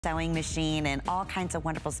sewing machine and all kinds of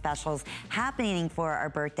wonderful specials happening for our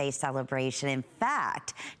birthday celebration. In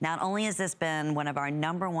fact, not only has this been one of our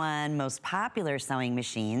 #1 most popular sewing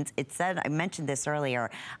machines, it said, I mentioned this earlier,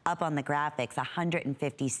 up on the graphics,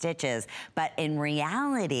 150 stitches, but in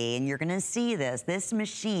reality, and you're gonna see this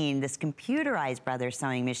machine, this computerized brother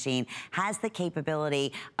sewing machine, has the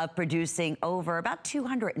capability of producing over about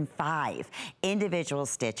 205 individual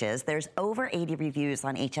stitches. There's over 80 reviews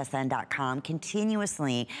on hsn.com,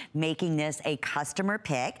 continuously making this a customer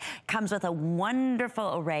pick. Comes with a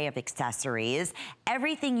wonderful array of accessories,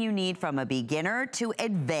 everything you need from a beginner to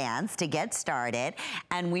advanced to get started.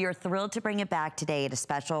 And we are thrilled to bring it back today at a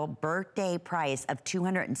special birthday price of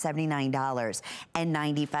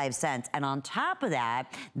 $279.95. And on top of that,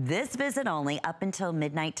 this visit only up until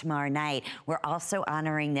midnight tomorrow night, we're also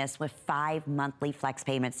honoring this with 5 monthly flex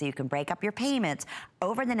payments, so you can break up your payments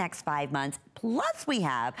over the next 5 months. Plus we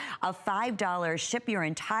have a $5 ship your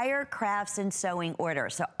entire crafts and sewing order.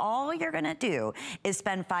 So all you're gonna do is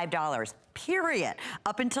spend $5, period,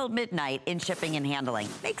 up until midnight in shipping and handling.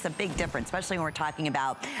 Makes a big difference, especially when we're talking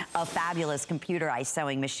about a fabulous computerized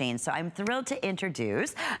sewing machine. So I'm thrilled to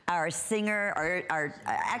introduce our our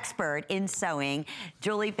expert in sewing,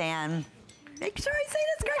 Julie Van, make sure I say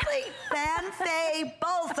this correctly, Faye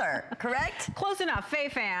Balser, correct? Close enough, Faye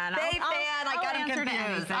Fan. Faye Fan, I got him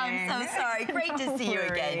confused. I'm so sorry. Great to see you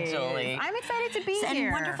again, Julie. I'm excited to be here.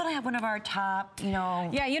 And wonderful to have one of our top,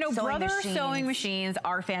 Brother sewing machines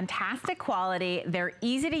are fantastic quality. They're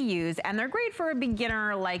easy to use, and they're great for a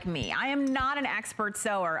beginner like me. I am not an expert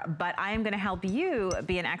sewer, but I am gonna help you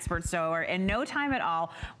be an expert sewer in no time at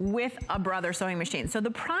all with a Brother sewing machine. So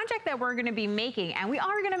the project that we're gonna be making, and we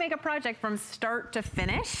are gonna make a project from start to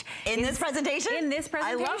finish. In this presentation? In this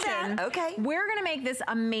presentation. I love that, okay. We're gonna make this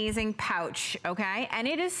amazing pouch, okay? And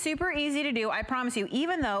it is super easy to do, I promise you,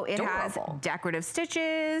 even though it has decorative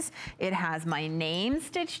stitches, it has my name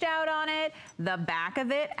stitched out on it, the back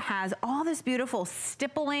of it has all this beautiful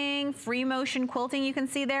stippling, free motion quilting you can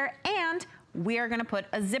see there, and we are gonna put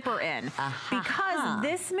a zipper in because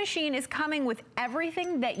this machine is coming with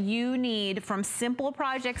everything that you need, from simple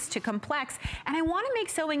projects to complex, and I wanna make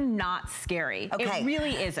sewing not scary. Okay. It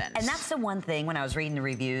really isn't. And that's the one thing when I was reading the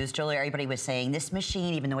reviews, Julie, everybody was saying this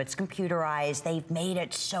machine, even though it's computerized, they've made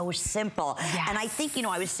it so simple. Yes. And I think,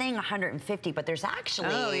 I was saying 150, but there's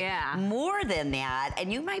actually more than that.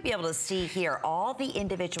 And you might be able to see here all the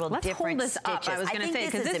individual different stitches. Up, I was gonna say,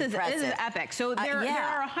 because this is epic. So there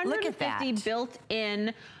are 150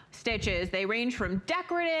 built-in stitches. They range from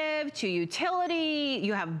decorative to utility.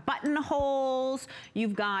 You have buttonholes.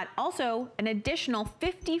 You've got also an additional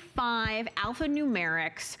 55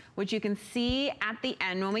 alphanumerics, which you can see at the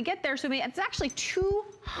end when we get there. So it's actually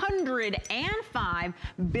 205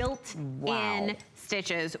 built-in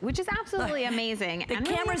stitches, which is absolutely amazing. The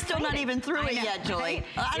camera's still not even through it yet, Julie.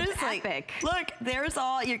 It's epic. Look, there's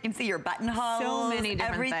all, you can see your buttonholes, so many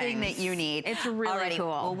different everything that you need. It's really cool.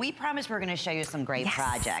 Well, we promised we're gonna show you some great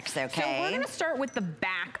projects, okay? So we're gonna start with the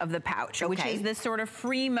back of the pouch, which is this sort of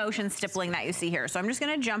free motion stippling that you see here. So I'm just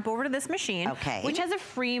gonna jump over to this machine, which has a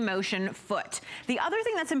free motion foot. The other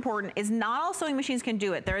thing that's important is not all sewing machines can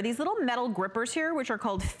do it. There are these little metal grippers here, which are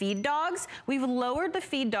called feed dogs. We've lowered the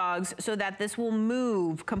feed dogs so that this will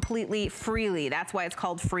move completely freely. That's why it's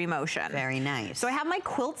called free motion. Very nice. So I have my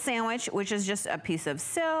quilt sandwich, which is just a piece of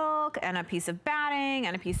silk and a piece of batting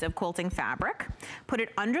and a piece of quilting fabric. Put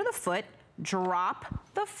it under the foot, drop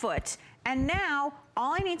the foot, and now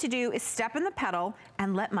all I need to do is step in the pedal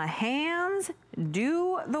and let my hands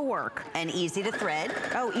do the work. And easy to thread.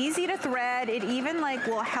 Oh, easy to thread. It even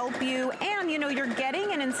will help you. And you're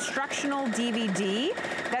getting an instructional DVD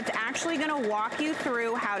that's actually gonna walk you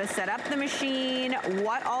through how to set up the machine,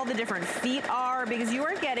 what all the different feet are, because you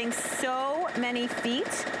are getting so many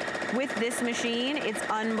feet with this machine. It's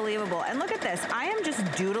unbelievable. And look at this, I am just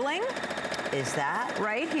doodling. Is that?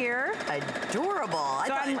 Right here. Adorable.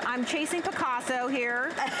 So I'm chasing Picasso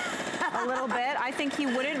here a little bit. I think he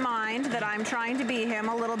wouldn't mind that I'm trying to be him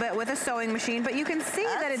a little bit with a sewing machine, but you can see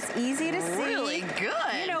that it's easy to see. Really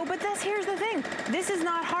good. But here's the thing. This is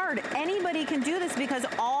not hard. Anybody can do this because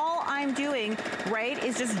all I'm doing,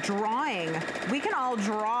 is just drawing. We can all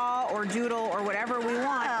draw or doodle or whatever we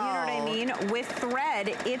want, you know what I mean, with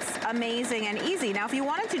thread. It's amazing and easy. Now, if you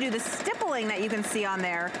wanted to do the stippling stippling that you can see on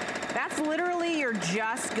there, that's literally you're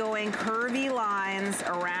just going curvy lines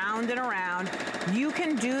around and around. You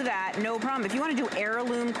can do that, no problem. If you want to do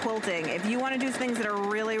heirloom quilting, if you want to do things that are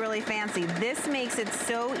really, really fancy, this makes it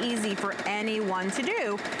so easy for anyone to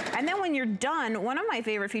do. And then when you're done, one of my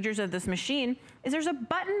favorite features of this machine is there's a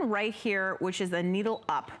button right here, which is a needle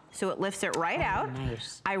up. So it lifts it right out.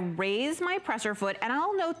 Nice. I raise my presser foot, and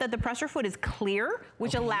I'll note that the presser foot is clear,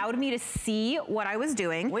 which allowed me to see what I was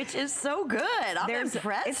doing. Which is so good. I'm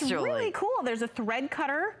impressed, It's Julie. really cool. There's a thread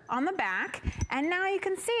cutter on the back, and now you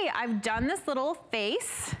can see I've done this little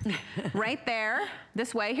face right there.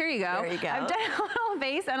 This way, here you go. There you go. I've done a little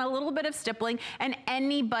face and a little bit of stippling, and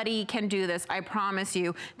anybody can do this, I promise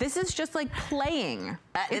you. This is just like playing.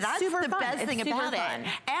 It's That's super the fun. best thing about it. Fun.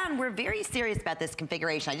 And we're very serious about this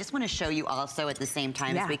configuration. I just want to show you also at the same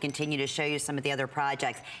time as we continue to show you some of the other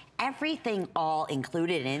projects. Everything all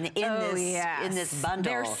included in this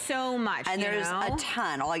bundle. There's so much, and there's a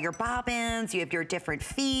ton. All your bobbins, you have your different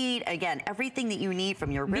feet. Again, everything that you need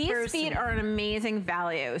from your rippers. These feet are an amazing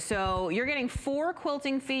value. So you're getting 4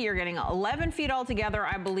 quilting feet. You're getting 11 feet altogether,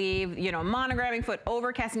 I believe. You know, monogramming foot,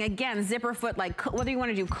 overcasting. Again, zipper foot, like whether you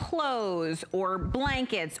want to do clothes or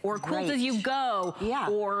blankets or quilt as you go,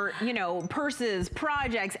 or you know, purses,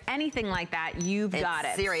 projects, anything like that. You've got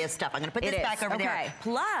it. Serious stuff. I'm going to put this back over there.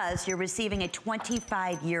 Plus, you're receiving a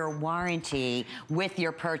 25-year warranty with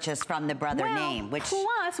your purchase from the Brother name. Which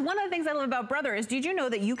plus, one of the things I love about Brother is, did you know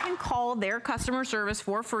that you can call their customer service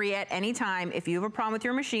for free at any time if you have a problem with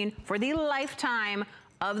your machine for the lifetime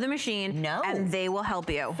of the machine, and they will help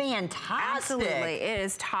you. Fantastic. Absolutely, it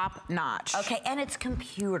is top notch. Okay, and it's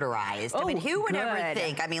computerized. I mean, who would ever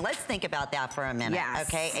think? I mean, let's think about that for a minute. Yes.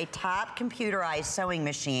 Okay, a top computerized sewing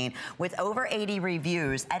machine with over 80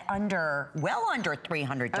 reviews at well under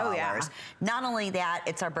 $300. Oh, yeah. Not only that,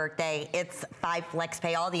 it's our birthday. It's 5 flex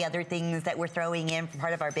pay, all the other things that we're throwing in for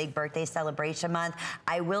part of our big birthday celebration month.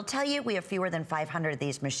 I will tell you, we have fewer than 500 of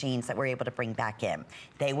these machines that we're able to bring back in.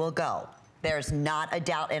 They will go. There's not a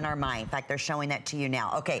doubt in our mind. In fact, they're showing that to you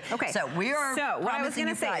now. Okay, so we are what I was going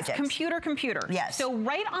to say is computer. Yes. So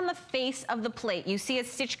right on the face of the plate, you see a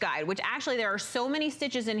stitch guide, which actually there are so many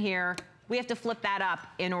stitches in here, we have to flip that up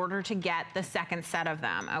in order to get the second set of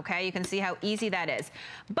them, okay? You can see how easy that is.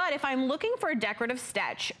 But if I'm looking for a decorative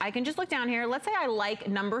stitch, I can just look down here. Let's say I like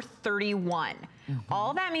number 31.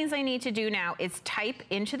 All that means I need to do now is type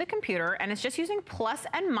into the computer, and it's just using plus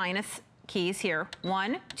and minus keys here,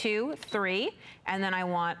 1, 2, 3, and then I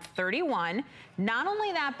want 31. Not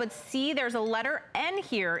only that, but see there's a letter N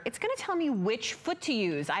here. It's gonna tell me which foot to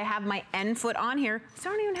use. I have my N foot on here, so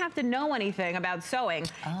I don't even have to know anything about sewing.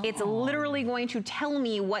 It's literally going to tell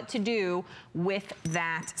me what to do with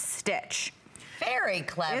that stitch. Very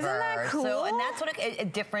clever. Isn't that cool? So, and that's what a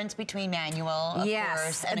difference between manual, of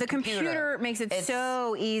course, and the computer makes it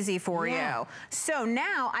so easy for you. So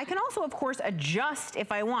now I can also, of course, adjust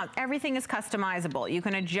if I want. Everything is customizable. You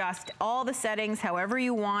can adjust all the settings however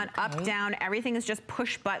you want, up, down. Everything is just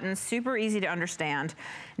push buttons, super easy to understand.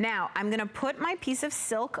 Now I'm gonna put my piece of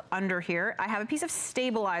silk under here. I have a piece of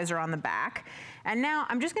stabilizer on the back. And now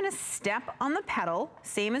I'm just gonna step on the pedal,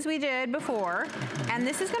 same as we did before, and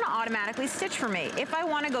this is gonna automatically stitch for me. If I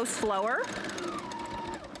wanna go slower,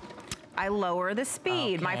 I lower the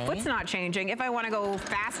speed. My foot's not changing. If I want to go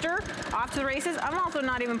faster, off to the races, I'm also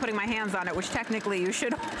not even putting my hands on it, which technically you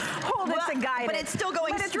should hold it to guide it. But it's still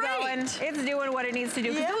going straight. It's doing what it needs to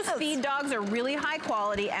do. Because those feed dogs are really high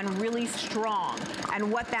quality and really strong.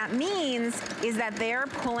 And what that means is that they're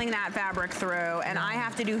pulling that fabric through, and I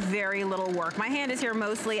have to do very little work. My hand is here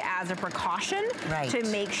mostly as a precaution to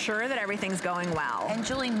make sure that everything's going well. And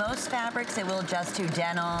Julie, most fabrics, it will adjust to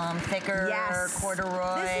denim, thicker,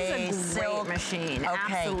 corduroy. This is a great machine,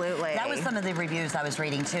 absolutely. That was some of the reviews I was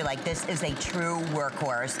reading too. Like, this is a true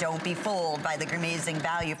workhorse. Don't be fooled by the amazing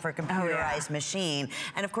value for a computerized machine.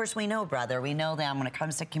 And of course, we know, Brother, we know them when it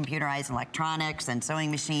comes to computerized electronics and sewing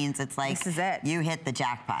machines. It's like, this is it. You hit the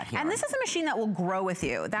jackpot here. And this is a machine that will grow with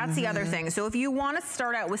you. That's the other thing. So if you want to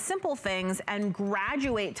start out with simple things and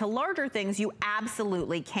graduate to larger things, you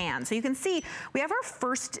absolutely can. So you can see we have our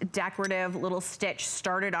first decorative little stitch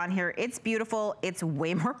started on here. It's beautiful. It's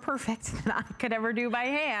way more perfect than I could ever do by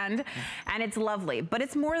hand, and it's lovely. But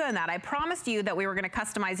it's more than that. I promised you that we were going to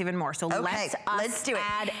customize even more. So let's do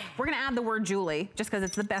it. We're going to add the word Julie, just because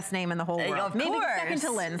it's the best name in the whole world. Maybe second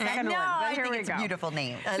to Lynn. Second to Lynn. I think it's a beautiful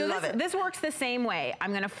name. I love it. This works the same way.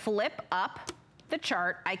 I'm going to flip up the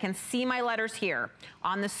chart. I can see my letters here.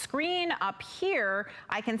 On the screen up here,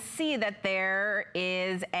 I can see that there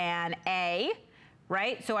is an A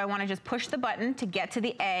right? So I wanna just push the button to get to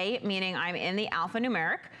the A, meaning I'm in the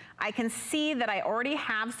alphanumeric. I can see that I already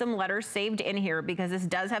have some letters saved in here because this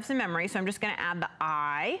does have some memory, so I'm just gonna add the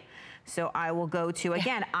I. So I will go to,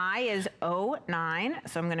 again, I is 09,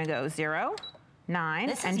 so I'm gonna go 0, 9,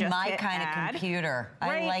 this and is just my hit kind add. of computer.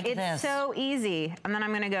 Right? I like this. It's so easy. And then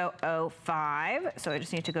I'm gonna go 05, so I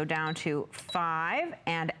just need to go down to 5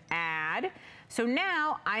 and add. So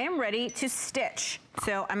now I am ready to stitch.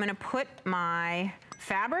 So I'm gonna put my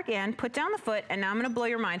fabric in, put down the foot, and now I'm gonna blow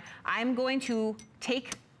your mind. I'm going to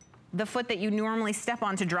take the foot that you normally step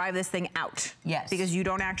on to drive this thing out. Yes. Because you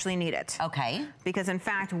don't actually need it. Okay. Because in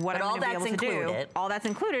fact, what I'm gonna be able to do, all that's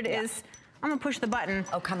included is, I'm gonna push the button.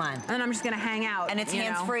 Oh, come on. And then I'm just gonna hang out. And it's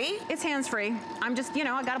hands-free? It's hands-free. I'm just,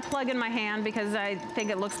 I got a plug in my hand because I think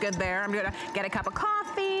it looks good there. I'm gonna get a cup of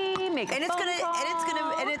coffee, make a phone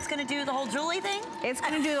call. And it's gonna do the whole Julie thing? It's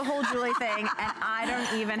gonna do the whole Julie thing, and I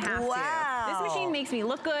don't even have to. This machine makes me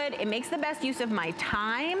look good. It makes the best use of my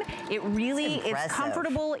time. It really, it's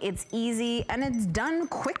comfortable, it's easy, and it's done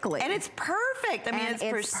quickly. And it's perfect. I mean, it's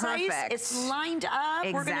precise, perfect. It's lined up.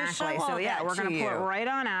 Exactly. We're gonna show all that we're gonna to pull it right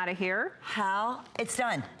on out of here. How? It's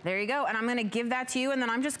done. There you go. And I'm gonna give that to you, and then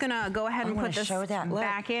I'm just gonna go ahead and put this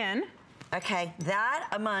back in. Okay, that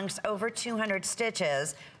amongst over 200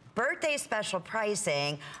 stitches, birthday special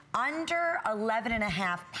pricing, under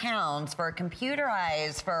 11.5 pounds for a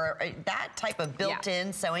computerized, for that type of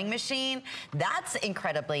built-in sewing machine. That's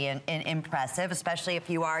incredibly impressive, especially if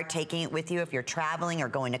you are taking it with you, if you're traveling or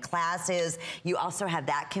going to classes. You also have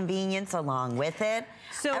that convenience along with it.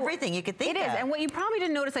 So everything you could think of. It is, and what you probably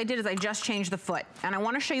didn't notice I did is I just changed the foot. And I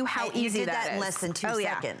wanna show you how easy that is. You did that in less than 2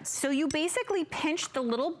 seconds. So you basically pinch the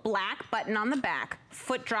little black button on the back,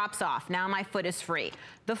 foot drops off. Now my foot is free.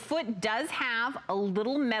 The foot does have a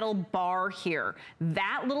little metal bar here.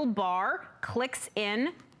 That little bar clicks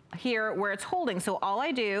in here where it's holding. So all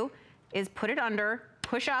I do is put it under,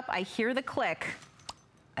 push up, I hear the click.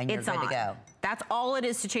 And you're good to go. That's all it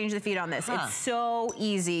is to change the feet on this. It's so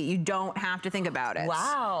easy. You don't have to think about it.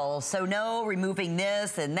 Wow. So no removing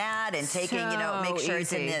this and that and taking, make sure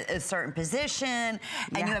it's in a certain position.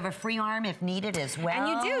 And you have a free arm if needed as well.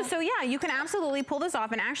 And you do. So yeah, you can absolutely pull this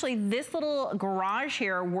off. And actually this little garage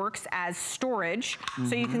here works as storage.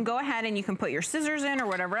 So you can go ahead and you can put your scissors in or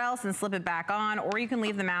whatever else and slip it back on, or you can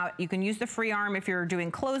leave them out. You can use the free arm if you're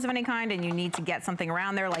doing clothes of any kind and you need to get something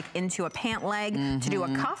around there, like into a pant leg to do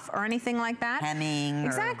a cuff or anything like that. Hemming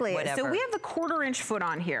exactly. Or whatever. So we have the 1/4-inch foot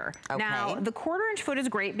on here. Okay. Now, the 1/4-inch foot is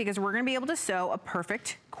great because we're gonna be able to sew a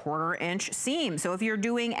perfect 1/4-inch seam. So if you're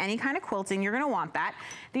doing any kind of quilting, you're gonna want that.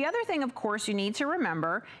 The other thing, of course, you need to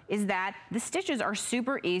remember is that the stitches are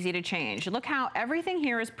super easy to change. Look how everything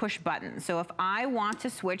here is push button. So if I want to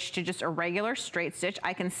switch to just a regular straight stitch,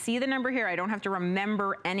 I can see the number here. I don't have to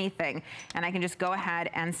remember anything. And I can just go ahead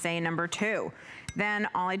and say number 2. Then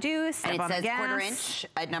all I do is step on the gas. And it says 1/4-inch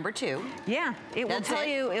at number 2. Yeah, it will tell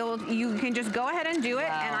you, you can just go ahead and do it.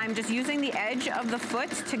 Wow. And I'm just using the edge of the foot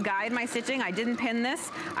to guide my stitching. I didn't pin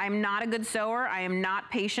this. I'm not a good sewer. I am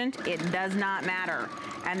not patient. It does not matter.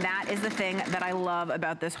 And that is the thing that I love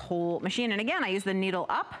about this whole machine. And again, I use the needle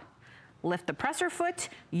up, lift the presser foot,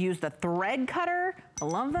 use the thread cutter. I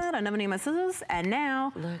love that. I never need my scissors. And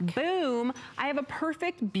now, boom, I have a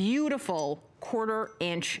perfect, beautiful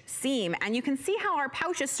 1/4-inch seam. And you can see how our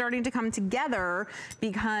pouch is starting to come together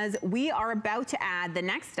because we are about to add the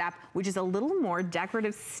next step, which is a little more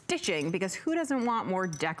decorative stitching, because who doesn't want more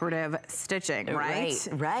decorative stitching, right?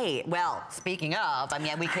 Right. Well, speaking of, I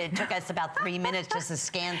mean, it took us about 3 minutes just to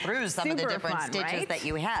scan through some of the different stitches that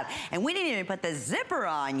you have. And we didn't even put the zipper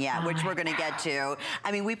on yet, which we're gonna get to.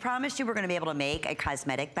 I mean, we promised you we're gonna be able to make a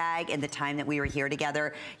cosmetic bag in the time that we were here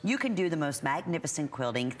together. You can do the most magnificent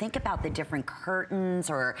quilting. Think about the different curtains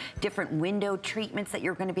or different window treatments that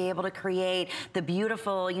you're going to be able to create. The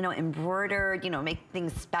beautiful, embroidered, make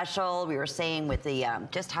things special. We were saying with the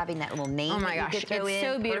just having that little name. Oh my gosh, it's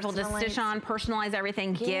so beautiful to stitch on, personalize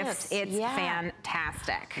everything, gifts. It's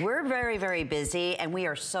fantastic. We're very, very busy, and we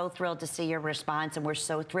are so thrilled to see your response, and we're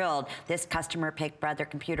so thrilled this customer picked Brother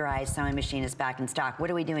computerized sewing machine is back in stock.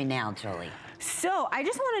 What are we doing now, Julie? So I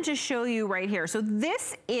just wanted to show you right here. So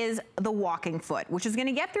this is the walking foot, which is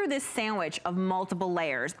gonna get through this sandwich of multiple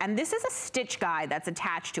layers. And this is a stitch guide that's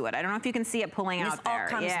attached to it. I don't know if you can see it pulling out there.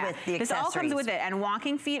 This all comes with the accessories. This all comes with it. And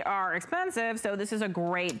walking feet are expensive, so this is a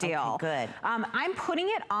great deal. Okay, good. I'm putting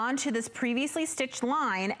it onto this previously stitched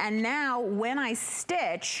line, and now when I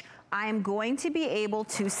stitch, I'm going to be able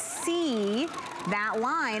to see that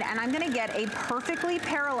line, and I'm gonna get a perfectly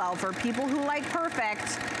parallel, for people who like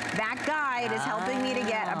perfect, that guide is helping me to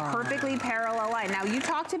get a perfectly parallel line. Now, you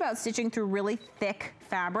talked about stitching through really thick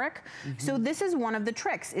fabric. So this is one of the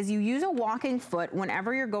tricks, is you use a walking foot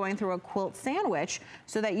whenever you're going through a quilt sandwich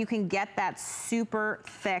so that you can get that super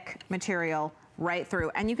thick material right through.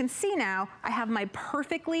 And you can see now, I have my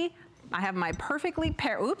perfectly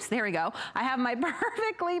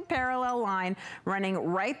parallel line running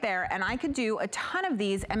right there, and I could do a ton of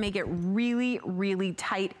these and make it really, really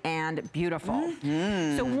tight and beautiful.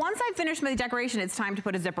 So once I finish my decoration, it's time to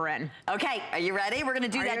put a zipper in. Okay, are you ready? We're gonna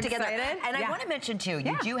do that together. Excited? And I wanna mention too,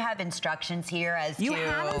 you do have instructions here as to, you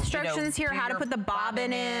have instructions here, how to put the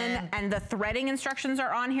bobbin in, and the threading instructions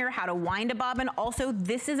are on here, how to wind a bobbin. Also,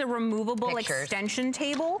 this is a removable extension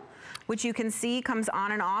table, which you can see comes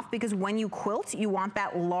on and off, because when you quilt, you want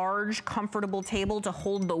that large, comfortable table to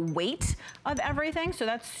hold the weight of everything. So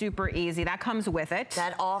that's super easy. That comes with it.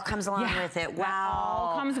 That all comes along with it. Wow. That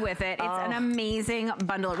all comes with it. It's an amazing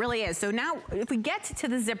bundle. It really is. So now, if we get to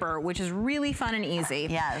the zipper, which is really fun and easy.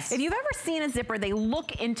 Yes. If you've ever seen a zipper, they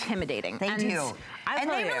look intimidating. They do. And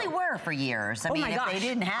they really were for years. I mean, if they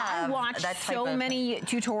didn't have I watched so many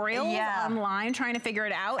tutorials online trying to figure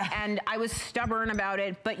it out, and I was stubborn about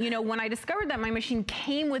it. But you know, when I discovered that my machine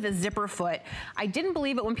came with a zipper foot, I didn't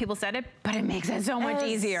believe it when people said it, but it makes it so much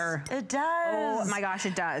easier. It does. Oh my gosh,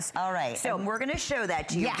 it does. All right, so we're gonna show that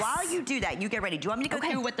to you. Yes. While you do that, you get ready. Do you want me to go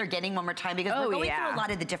through what they're getting one more time? Because we're going through a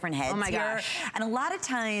lot of the different heads here. And a lot of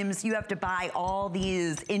times you have to buy all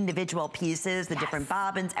these individual pieces, the different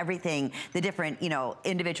bobbins, everything, the different, you know,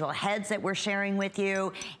 individual heads that we're sharing with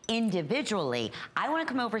you individually. I wanna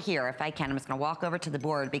come over here if I can. I'm just gonna walk over to the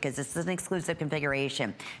board because this is an exclusive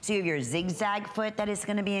configuration. So you have your zigzag foot that is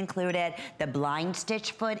gonna be included. The blind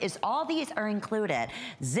stitch foot is, all these are included.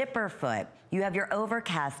 Zipper foot, you have your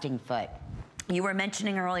overcasting foot. You were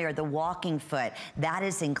mentioning earlier the walking foot, that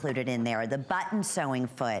is included in there. The button sewing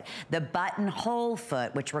foot, the buttonhole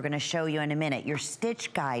foot, which we're gonna show you in a minute, your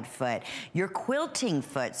stitch guide foot, your quilting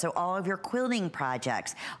foot, so all of your quilting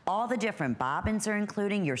projects, all the different bobbins are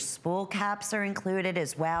including, your spool caps are included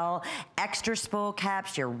as well, extra spool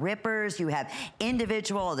caps, your rippers, you have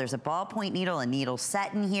individual, there's a ballpoint needle, a needle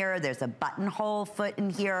set in here, there's a buttonhole foot in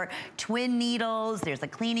here, twin needles, there's a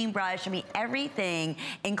cleaning brush, I mean, everything,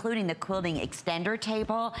 including the quilting extender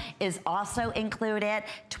table is also included.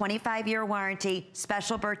 25-year warranty,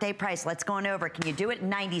 special birthday price. Let's go on over. Can you do it in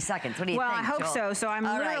 90 seconds? What do you think? Well, I hope so. So I'm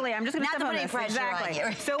literally, I'm just going to step on this.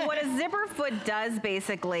 Exactly. So what a zipper foot does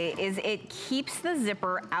basically is it keeps the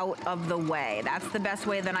zipper out of the way. That's the best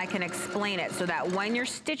way that I can explain it, so that when you're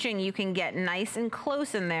stitching, you can get nice and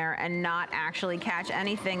close in there and not actually catch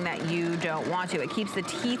anything that you don't want to. It keeps the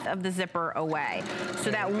teeth of the zipper away,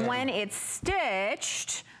 so that when it's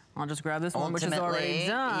stitched, I'll just grab this one, which is already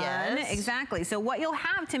done. Yes. Exactly. So what you'll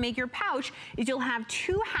have to make your pouch is you'll have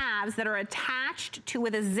two halves that are attached to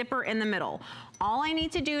with a zipper in the middle. All I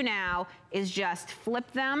need to do now is just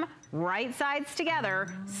flip them right sides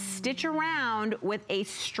together, stitch around with a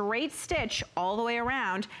straight stitch all the way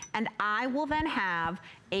around, and I will then have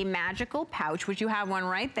a magical pouch, which you have one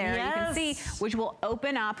right there. You can see, which will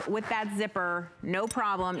open up with that zipper, no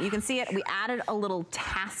problem. You can see it, we added a little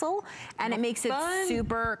tassel, and it makes it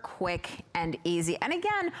super quick and easy. And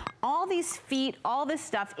again, all these feet, all this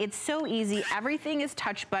stuff, it's so easy. Everything is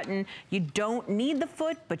touch button. You don't need the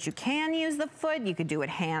foot, but you can use the foot. You could do it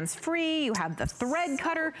hands-free. You have the thread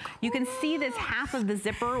cutter. You can see this half of the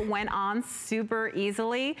zipper went on super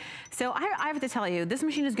easily. So I have to tell you, this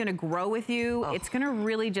machine is gonna grow with you. It's gonna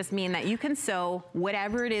really just mean that you can sew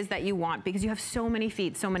whatever it is that you want, because you have so many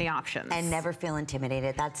feet, so many options. And never feel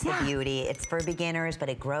intimidated. That's the beauty. It's for beginners, but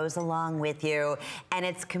it grows along with you. And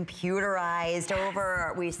it's computerized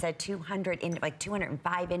over, we said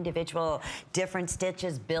 205 individual different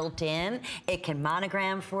stitches built in. It can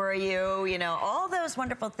monogram for you, you know, all those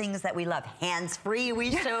wonderful things that we love. Hands-free,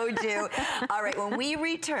 we showed you. All right, when we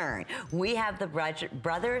return, we have the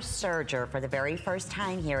Brothers Serger for the very first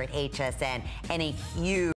time here at HSN, and a huge